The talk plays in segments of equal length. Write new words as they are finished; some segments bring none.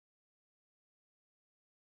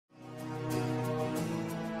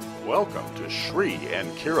Welcome to Shri and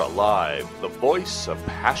Kira Live, the voice of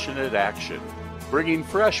passionate action, bringing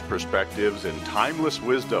fresh perspectives and timeless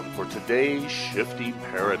wisdom for today's shifting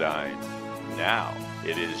paradigm. Now,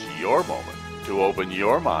 it is your moment to open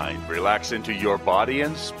your mind, relax into your body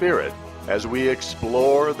and spirit as we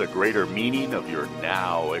explore the greater meaning of your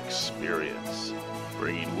now experience.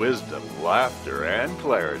 Bringing wisdom, laughter, and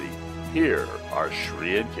clarity, here are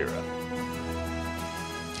Shri and Kira.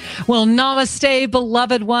 Well, namaste,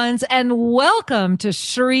 beloved ones, and welcome to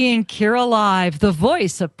Shri and Kira Live, the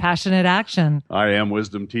voice of passionate action. I am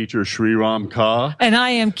wisdom teacher Shri Ram Ka. And I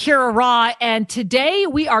am Kira Ra, and today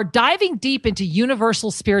we are diving deep into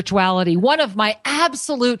universal spirituality. One of my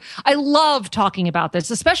I love talking about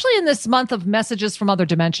this, especially in this month of messages from other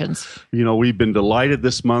dimensions. You know, we've been delighted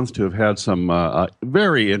this month to have had some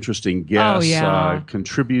very interesting guests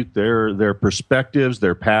contribute their perspectives,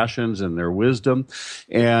 their passions, and their wisdom.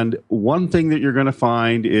 And one thing that you're going to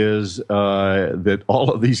find is that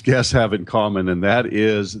all of these guests have in common, and that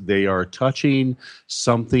is they are touching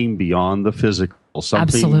something beyond the physical. Something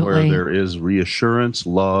Absolutely. Where there is reassurance,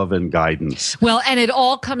 love, and guidance. Well, and it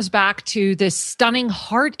all comes back to this stunning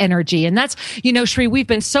heart energy. And that's, you know, Shri, we've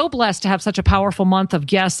been so blessed to have such a powerful month of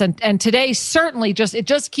guests. And today certainly it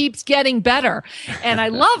just keeps getting better. And I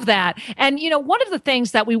love that. And, you know, one of the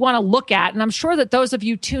things that we want to look at, and I'm sure that those of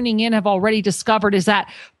you tuning in have already discovered, is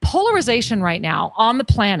that polarization right now on the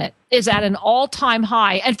planet is at an all-time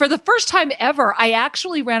high. And for the first time ever, I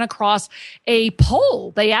actually ran across a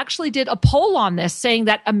poll. They actually did a poll on this saying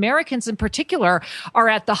that Americans in particular are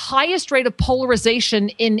at the highest rate of polarization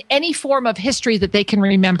in any form of history that they can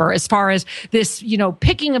remember, as far as this, you know,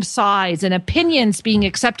 picking of sides and opinions being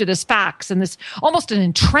accepted as facts, and this almost an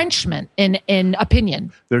entrenchment in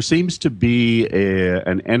opinion. There seems to be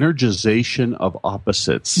an energization of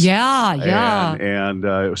opposites. Yeah.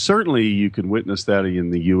 And certainly you can witness that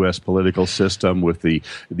in the U.S. political system with the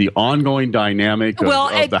ongoing dynamic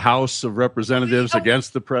of the House of Representatives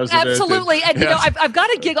against the president. Absolutely. And you know, I've got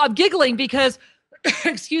to giggle. I'm giggling because,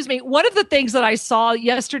 excuse me, one of the things that I saw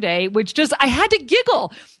yesterday, which I had to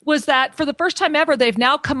giggle, was that for the first time ever, they've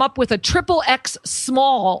now come up with a XXX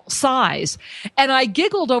small size. And I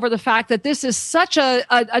giggled over the fact that this is such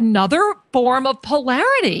another form of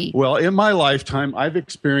polarity. Well, in my lifetime, I've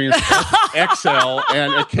experienced XL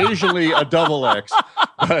and occasionally a double X.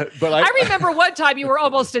 But I remember one time you were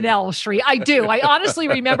almost an L, Shri. I do. I honestly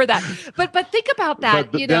remember that. But think about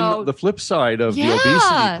that. Then the flip side of the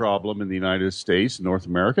obesity problem in the United States, North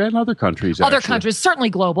America, and other countries, countries, certainly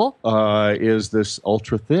global, is this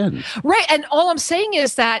ultra thin. Right. And all I'm saying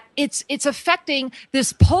is that it's affecting,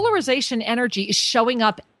 this polarization energy is showing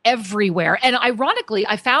up everywhere. And ironically,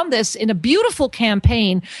 I found this in a beautiful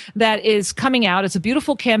campaign that is coming out. It's a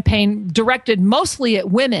beautiful campaign directed mostly at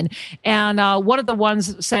women. And one of the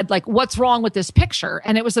ones said, like, what's wrong with this picture?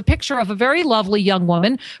 And it was a picture of a very lovely young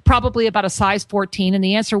woman, probably about a size 14. And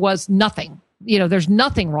the answer was nothing. You know, there's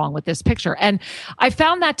nothing wrong with this picture. And I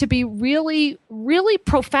found that to be really, really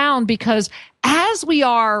profound, because as we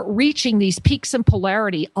are reaching these peaks in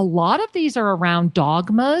polarity, a lot of these are around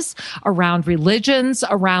dogmas, around religions,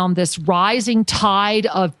 around this rising tide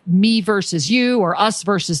of me versus you, or us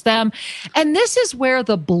versus them. And this is where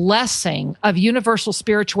the blessing of universal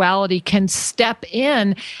spirituality can step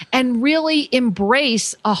in and really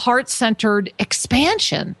embrace a heart-centered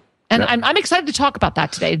expansion. And I'm excited to talk about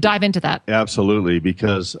that today, dive into that. Absolutely,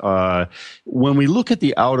 because when we look at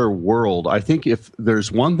the outer world, I think if there's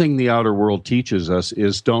one thing the outer world teaches us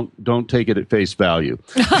is don't take it at face value.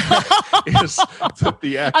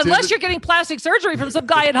 Unless you're getting plastic surgery from some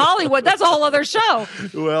guy in Hollywood, that's a whole other show.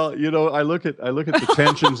 Well, you know, I look at the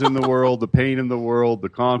tensions in the world, the pain in the world, the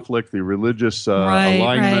conflict, the religious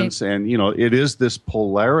alignments, and you know, it is this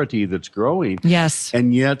polarity that's growing. Yes,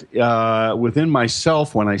 and yet within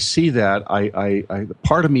myself, when I see that, I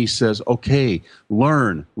part of me says, okay,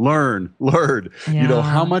 learn. Yeah. You know,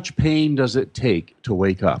 how much pain does it take to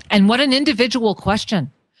wake up? And what an individual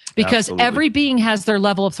question. Because Absolutely. Every being has their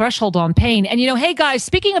level of threshold on pain. And, you know, hey, guys,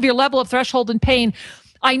 speaking of your level of threshold and pain,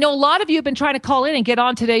 I know a lot of you have been trying to call in and get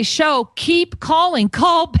on today's show. Keep calling.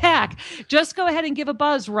 Call back. Just go ahead and give a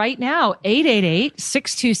buzz right now,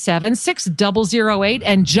 888-627-6008,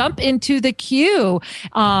 and jump into the queue.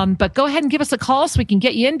 But go ahead and give us a call so we can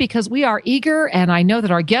get you in, because we are eager, and I know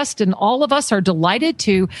that our guest and all of us are delighted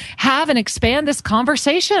to have and expand this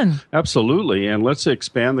conversation. Absolutely. And let's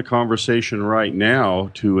expand the conversation right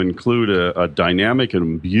now to include a dynamic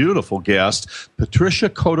and beautiful guest, Patricia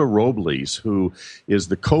Cota-Robles, who is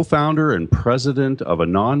the co-founder and president of a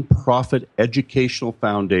nonprofit educational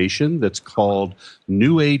foundation that's called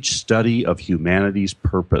New Age Study of Humanity's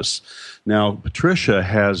Purpose. Now, Patricia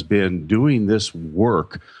has been doing this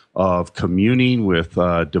work of communing with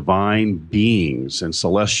divine beings and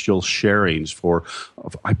celestial sharings for,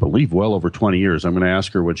 I believe, well over 20 years. I'm going to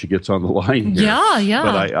ask her when she gets on the line here. Yeah.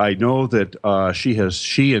 But I know that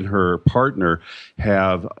she and her partner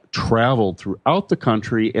have traveled throughout the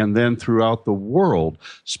country and then throughout the world,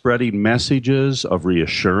 spreading messages of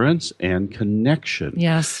reassurance and connection.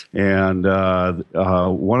 Yes. And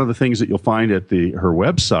one of the things that you'll find at her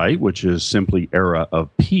website, which is simply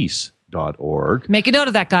eraofpeace.org. Make a note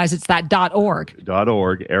of that, guys. It's that .org.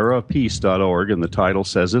 Eraofpeace.org, and the title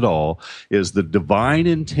says it all, is the divine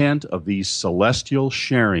intent of these celestial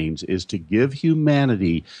sharings is to give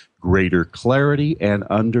humanity greater clarity and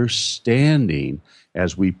understanding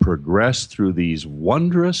as we progress through these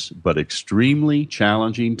wondrous but extremely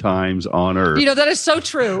challenging times on Earth. You know, that is so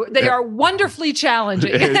true. They are wonderfully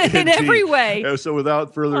challenging in every way. So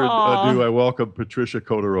without further ado, I welcome Patricia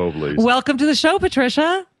Cota-Robles. Welcome to the show,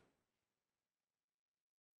 Patricia.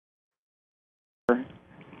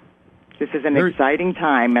 This is an exciting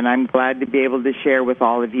time, and I'm glad to be able to share with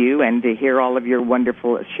all of you and to hear all of your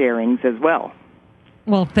wonderful sharings as well.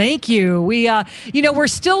 Well, thank you. We're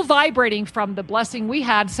still vibrating from the blessing we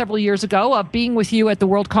had several years ago of being with you at the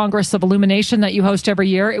World Congress of Illumination that you host every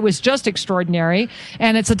year. It was just extraordinary,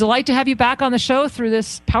 and it's a delight to have you back on the show through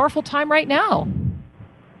this powerful time right now.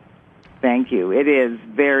 Thank you. It is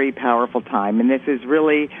a very powerful time, and this is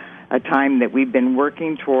really a time that we've been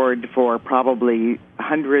working toward for probably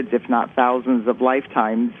hundreds, if not thousands, of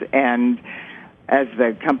lifetimes. And as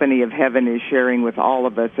the Company of Heaven is sharing with all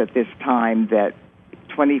of us at this time, that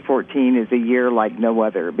 2014 is a year like no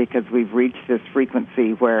other, because we've reached this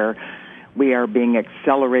frequency where we are being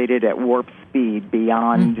accelerated at warp speed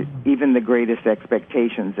beyond even the greatest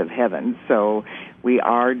expectations of heaven. So we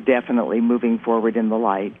are definitely moving forward in the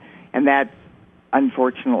light. And that,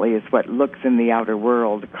 unfortunately, is what looks in the outer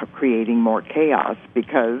world, creating more chaos,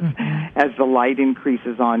 because as the light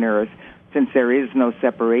increases on Earth, since there is no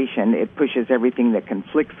separation, it pushes everything that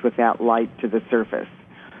conflicts with that light to the surface.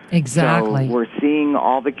 Exactly. So we're seeing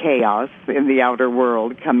all the chaos in the outer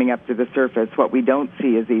world coming up to the surface. What we don't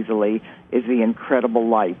see as easily is the incredible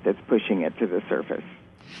light that's pushing it to the surface.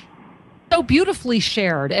 So beautifully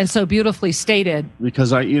shared and so beautifully stated.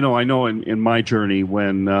 Because I know in my journey,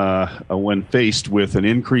 when faced with an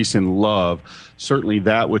increase in love, certainly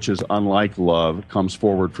that which is unlike love comes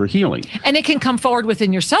forward for healing. And it can come forward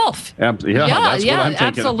within yourself. That's what I'm thinking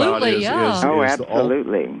absolutely, about.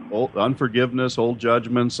 Absolutely. Old unforgiveness, old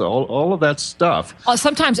judgments, all of that stuff.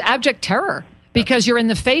 Sometimes abject terror, because you're in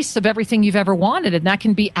the face of everything you've ever wanted, and that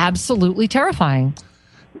can be absolutely terrifying.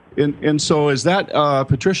 And so is that,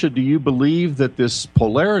 Patricia, do you believe that this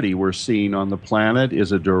polarity we're seeing on the planet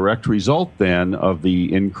is a direct result then of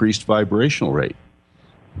the increased vibrational rate?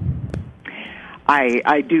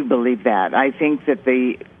 I do believe that. I think that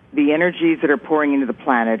the energies that are pouring into the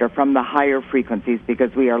planet are from the higher frequencies,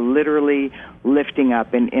 because we are literally lifting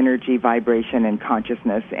up in energy, vibration, and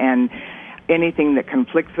consciousness. And anything that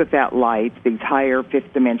conflicts with that light, these higher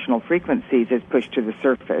fifth-dimensional frequencies, is pushed to the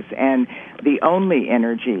surface. And the only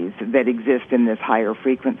energies that exist in this higher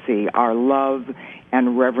frequency are love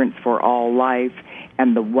and reverence for all life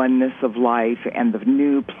and the oneness of life and the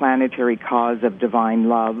new planetary cause of divine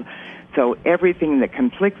love. So everything that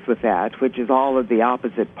conflicts with that, which is all of the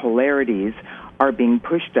opposite polarities, are being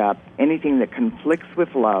pushed up. Anything that conflicts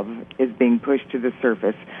with love is being pushed to the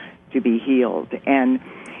surface to be healed. And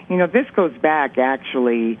this goes back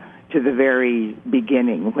actually to the very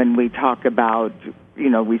beginning, when we talk about,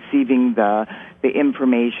 receiving the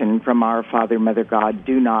information from our Father, Mother God,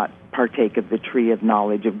 do not partake of the tree of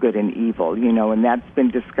knowledge of good and evil, and that's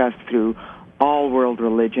been discussed through all world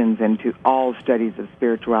religions and to all studies of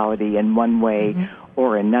spirituality in one way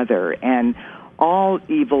or another. And all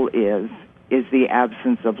evil is the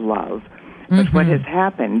absence of love. But what has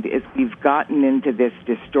happened is we've gotten into this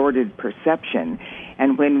distorted perception,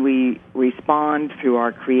 and when we respond through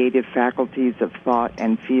our creative faculties of thought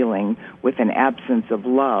and feeling with an absence of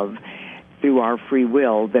love through our free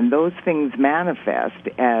will, then those things manifest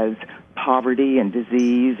as poverty and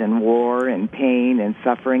disease and war and pain and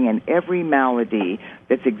suffering, and every malady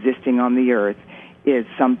that's existing on the earth is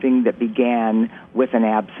something that began with an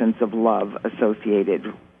absence of love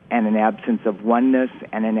associated, and an absence of oneness,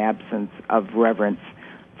 and an absence of reverence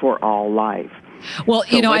for all life. Well,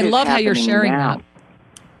 so I love how you're sharing now, that.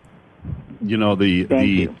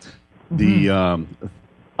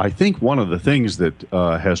 I think one of the things that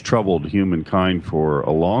has troubled humankind for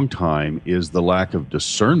a long time is the lack of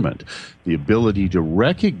discernment, the ability to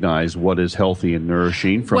recognize what is healthy and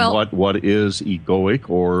nourishing from what is egoic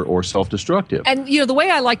or self-destructive. And, the way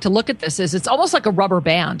I like to look at this is it's almost like a rubber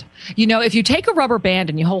band. If you take a rubber band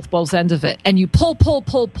and you hold both ends of it and you pull,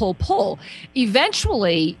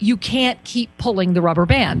 eventually you can't keep pulling the rubber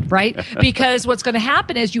band, right? Because what's going to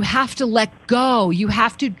happen is you have to let go. You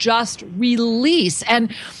have to just release.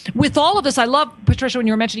 And with all of this, I love, Patricia, when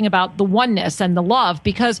you were mentioning about the oneness and the love,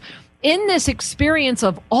 because in this experience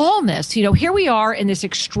of allness, here we are in this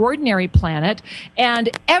extraordinary planet, and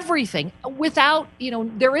everything without,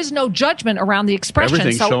 there is no judgment around the expression.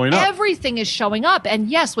 Everything is showing up. And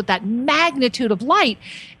yes, with that magnitude of light,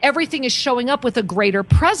 everything is showing up with a greater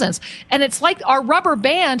presence. And it's like our rubber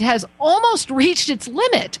band has almost reached its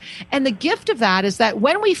limit. And the gift of that is that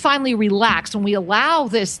when we finally relax, when we allow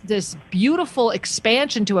this beautiful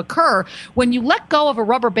expansion to occur, when you let go of a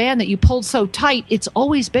rubber band that you pulled so tight, it's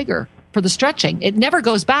always bigger for the stretching. It never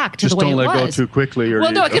goes back to the way it was. Just don't let go too quickly.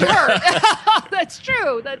 No, it can hurt. That's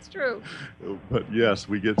true. But yes,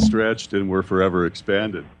 we get stretched and we're forever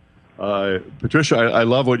expanded. Patricia, I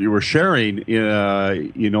love what you were sharing,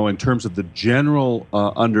 in terms of the general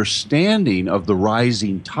understanding of the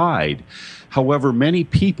rising tide. However, many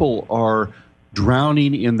people are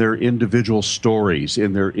drowning in their individual stories,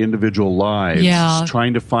 in their individual lives,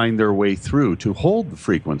 trying to find their way through to hold the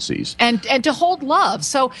frequencies and to hold love.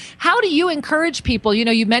 So how do you encourage people?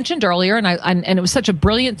 You mentioned earlier, and it was such a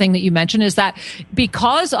brilliant thing that you mentioned, is that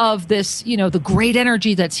because of this, the great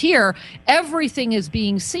energy that's here, everything is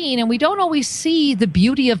being seen, and we don't always see the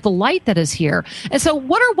beauty of the light that is here. And so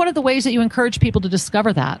what are one of the ways that you encourage people to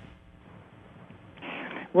discover that?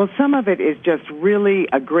 Well, some of it is just really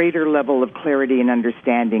a greater level of clarity and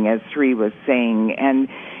understanding, as Sri was saying. And,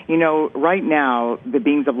 right now, the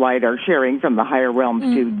beings of light are sharing from the higher realms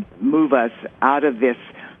to move us out of this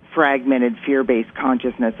fragmented, fear-based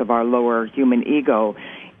consciousness of our lower human ego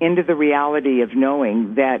into the reality of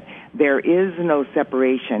knowing that there is no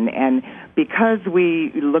separation. And because we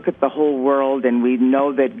look at the whole world and we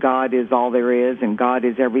know that God is all there is and God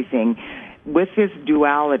is everything, with this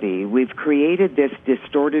duality, we've created this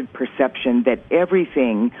distorted perception that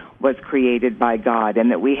everything was created by God and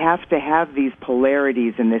that we have to have these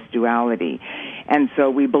polarities in this duality. And so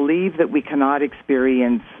we believe that we cannot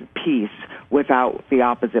experience peace without the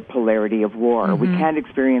opposite polarity of war. Mm-hmm. We can't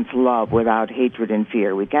experience love without hatred and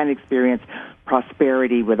fear. We can't experience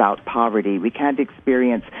prosperity without poverty. We can't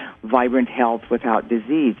experience vibrant health without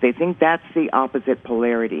disease. They think that's the opposite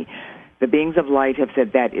polarity. The beings of light have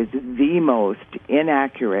said that is the most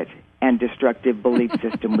inaccurate and destructive belief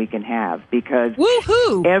system we can have, because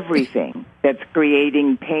everything that's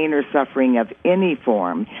creating pain or suffering of any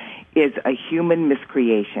form is a human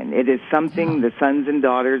miscreation. It is something the sons and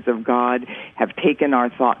daughters of God have taken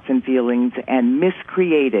our thoughts and feelings and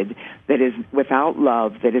miscreated, that is without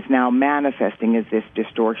love, that is now manifesting as this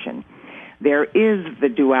distortion. There is the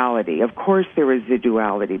duality. Of course there is the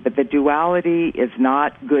duality, but the duality is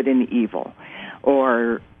not good and evil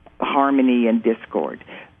or harmony and discord.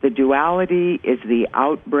 The duality is the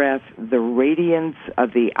outbreath, the radiance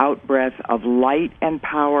of the outbreath of light and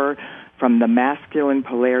power from the masculine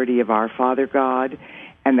polarity of our Father God,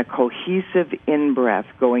 and the cohesive in-breath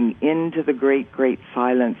going into the great, great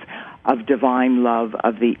silence of divine love,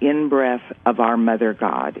 of the in-breath of our Mother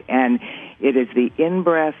God. And it is the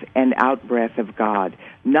in-breath and out-breath of God,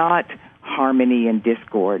 not harmony and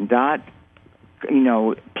discord, not,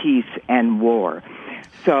 peace and war.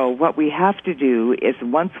 So what we have to do is,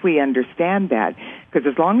 once we understand that,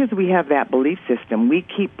 because as long as we have that belief system, we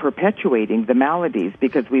keep perpetuating the maladies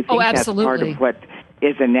because we think that's part of what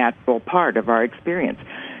is a natural part of our experience.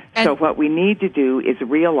 So what we need to do is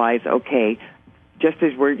realize, okay, just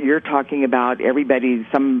as you're talking about, everybody,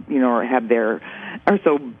 some, are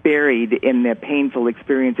so buried in the painful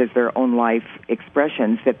experiences, their own life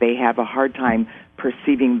expressions, that they have a hard time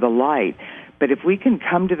perceiving the light. But if we can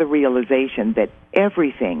come to the realization that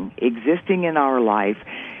everything existing in our life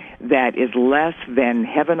that is less than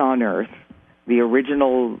heaven on earth, the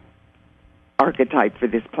original archetype for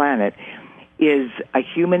this planet, is a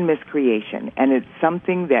human miscreation, and it's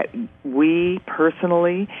something that we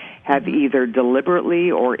personally have either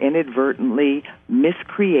deliberately or inadvertently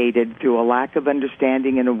miscreated through a lack of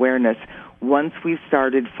understanding and awareness once we've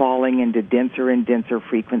started falling into denser and denser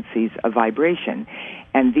frequencies of vibration.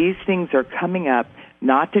 And these things are coming up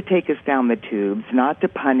not to take us down the tubes, not to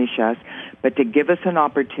punish us, but to give us an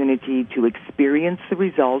opportunity to experience the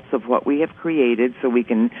results of what we have created, so we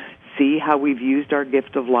can see how we've used our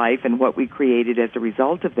gift of life and what we created as a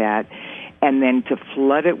result of that, and then to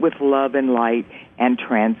flood it with love and light and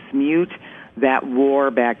transmute that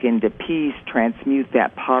war back into peace, transmute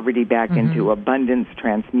that poverty back into abundance,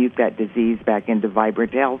 transmute that disease back into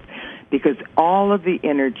vibrant health, because all of the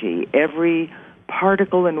energy, every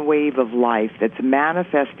particle and wave of life that's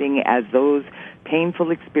manifesting as those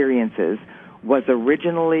painful experiences was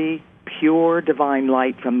originally pure divine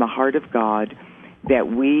light from the heart of God that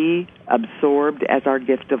we absorbed as our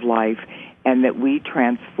gift of life and that we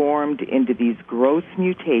transformed into these gross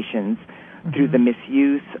mutations through the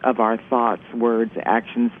misuse of our thoughts, words,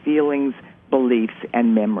 actions, feelings, beliefs,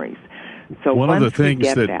 and memories. So one of the things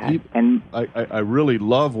that I really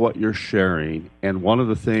love what you're sharing, and one of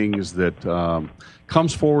the things that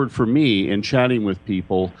comes forward for me in chatting with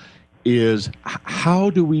people is how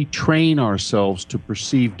do we train ourselves to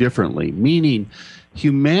perceive differently? Meaning,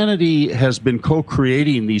 humanity has been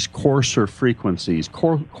co-creating these coarser frequencies,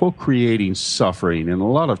 co-creating suffering and a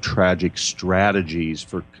lot of tragic strategies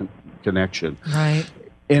for connection. Right.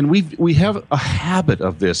 And we have a habit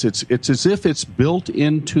of this. It's as if it's built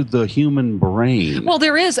into the human brain. Well,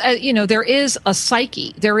 there is a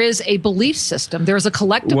psyche. There is a belief system. There is a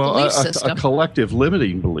collective belief system. A collective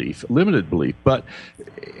limited belief. But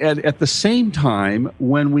at the same time,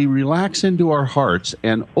 when we relax into our hearts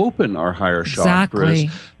and open our higher chakras,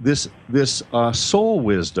 this soul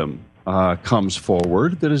wisdom comes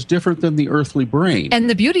forward that is different than the earthly brain. And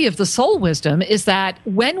the beauty of the soul wisdom is that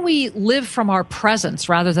when we live from our presence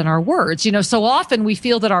rather than our words, so often we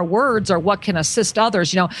feel that our words are what can assist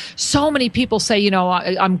others. So many people say,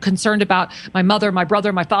 I'm concerned about my mother, my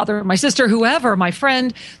brother, my father, my sister, whoever, my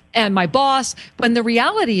friend, and my boss, when the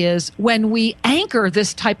reality is when we anchor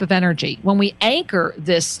this type of energy, when we anchor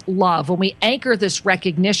this love, when we anchor this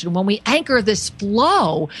recognition, when we anchor this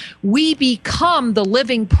flow, we become the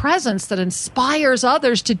living presence that inspires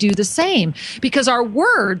others to do the same, because our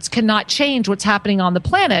words cannot change what's happening on the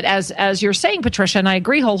planet. As you're saying, Patricia, and I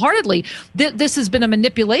agree wholeheartedly, this has been a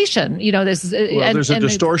manipulation. There's a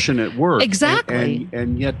distortion at work. Exactly.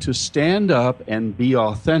 And yet to stand up and be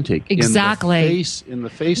authentic exactly. in the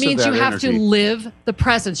face means you have energy. to live the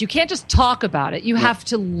presence. You can't just talk about it. You have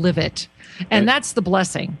to live it. And that's the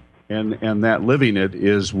blessing. And that living it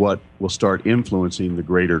is what will start influencing the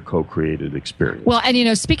greater co-created experience. Well,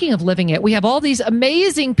 and speaking of living it, we have all these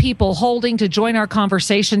amazing people holding to join our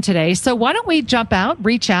conversation today. So why don't we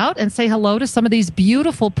reach out and say hello to some of these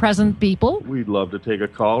beautiful present people? We'd love to take a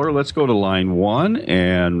caller. Let's go to line 1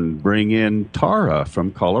 and bring in Tara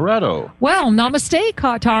from Colorado. Well,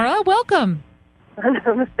 namaste, Tara. Welcome.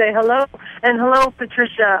 Namaste. Hello. And hello,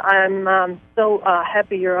 Patricia. I'm so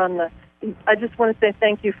happy you're on I just want to say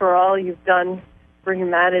thank you for all you've done for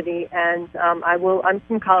humanity. And I'm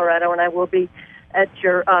from Colorado, and I will be at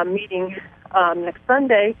your meeting next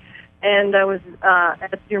Sunday. And I was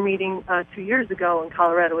at your meeting 2 years ago in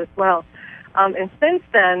Colorado as well. And since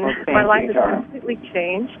then, my life has completely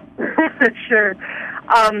changed. Sure.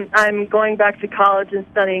 I'm going back to college and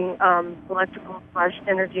studying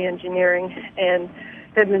electrical/energy engineering, and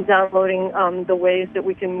have been downloading the ways that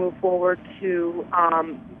we can move forward to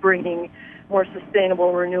bringing more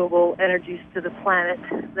sustainable, renewable energies to the planet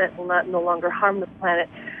that will no longer harm the planet.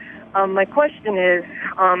 My question is,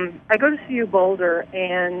 I go to CU Boulder,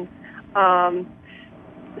 and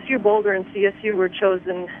CU Boulder and CSU were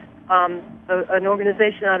chosen. An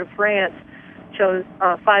organization out of France chose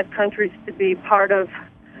 5 countries to be part of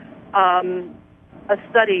a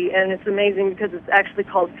study, and it's amazing because it's actually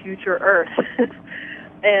called Future Earth.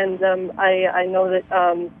 And I know that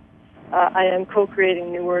I am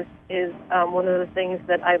co-creating New Earth is one of the things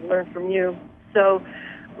that I've learned from you. So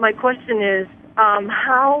my question is,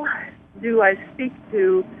 how do I speak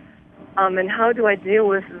to and how do I deal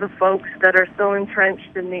with the folks that are so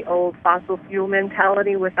entrenched in the old fossil fuel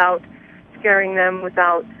mentality without scaring them,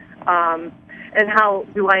 and how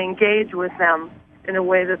do I engage with them in a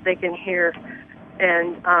way that they can hear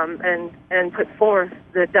and put forth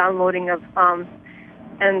the downloading of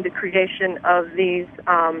and the creation of these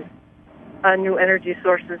new energy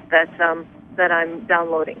sources that I'm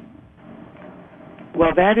downloading?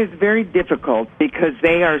 Well, that is very difficult because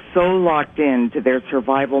they are so locked into their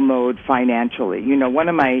survival mode financially. One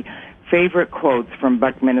of my favorite quotes from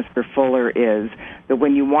Buckminster Fuller is that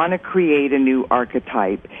when you want to create a new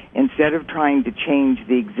archetype, instead of trying to change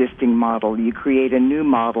the existing model, you create a new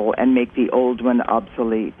model and make the old one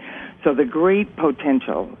obsolete. So the great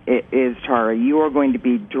potential is, Tara, you are going to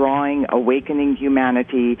be awakening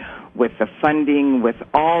humanity with the funding, with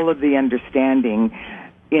all of the understanding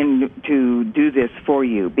to do this for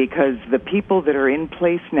you, because the people that are in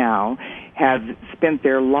place now have spent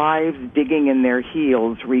their lives digging in their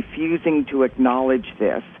heels, refusing to acknowledge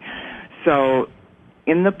this. So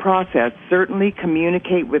in the process, certainly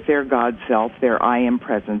communicate with their God self, their I am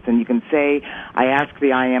presence. And you can say, I ask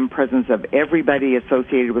the I am presence of everybody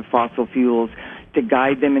associated with fossil fuels to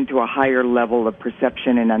guide them into a higher level of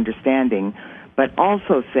perception and understanding. But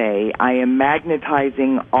also say, I am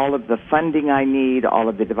magnetizing all of the funding I need, all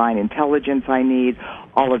of the divine intelligence I need,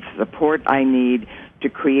 all of the support I need to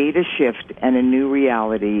create a shift and a new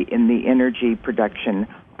reality in the energy production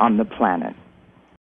on the planet.